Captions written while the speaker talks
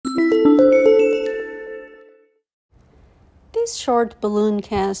This short balloon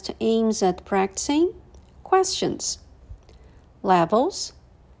cast aims at practicing questions, levels,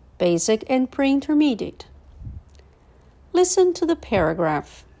 basic and pre-intermediate. Listen to the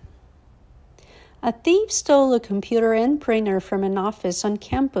paragraph. A thief stole a computer and printer from an office on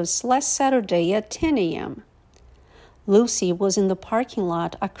campus last Saturday at 10 a.m. Lucy was in the parking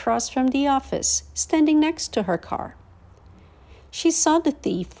lot across from the office, standing next to her car. She saw the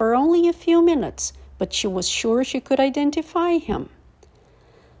thief for only a few minutes, but she was sure she could identify him.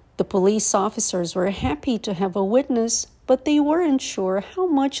 The police officers were happy to have a witness, but they weren't sure how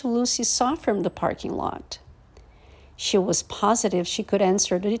much Lucy saw from the parking lot. She was positive she could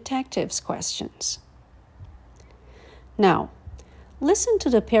answer the detective's questions. Now, listen to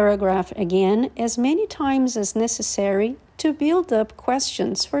the paragraph again as many times as necessary to build up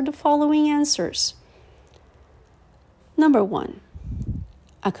questions for the following answers. Number 1,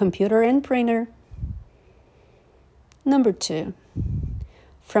 a computer and printer. Number 2,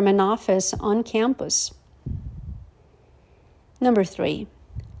 from an office on campus. Number 3,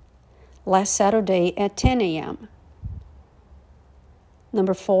 last Saturday at 10 a.m.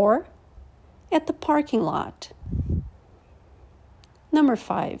 Number 4, at the parking lot. Number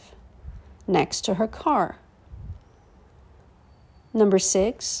 5, next to her car. Number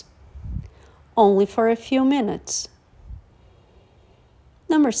 6, only for a few minutes.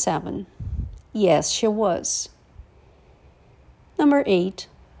 Number 7, yes, she was. Number 8,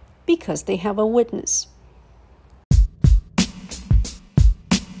 because they have a witness.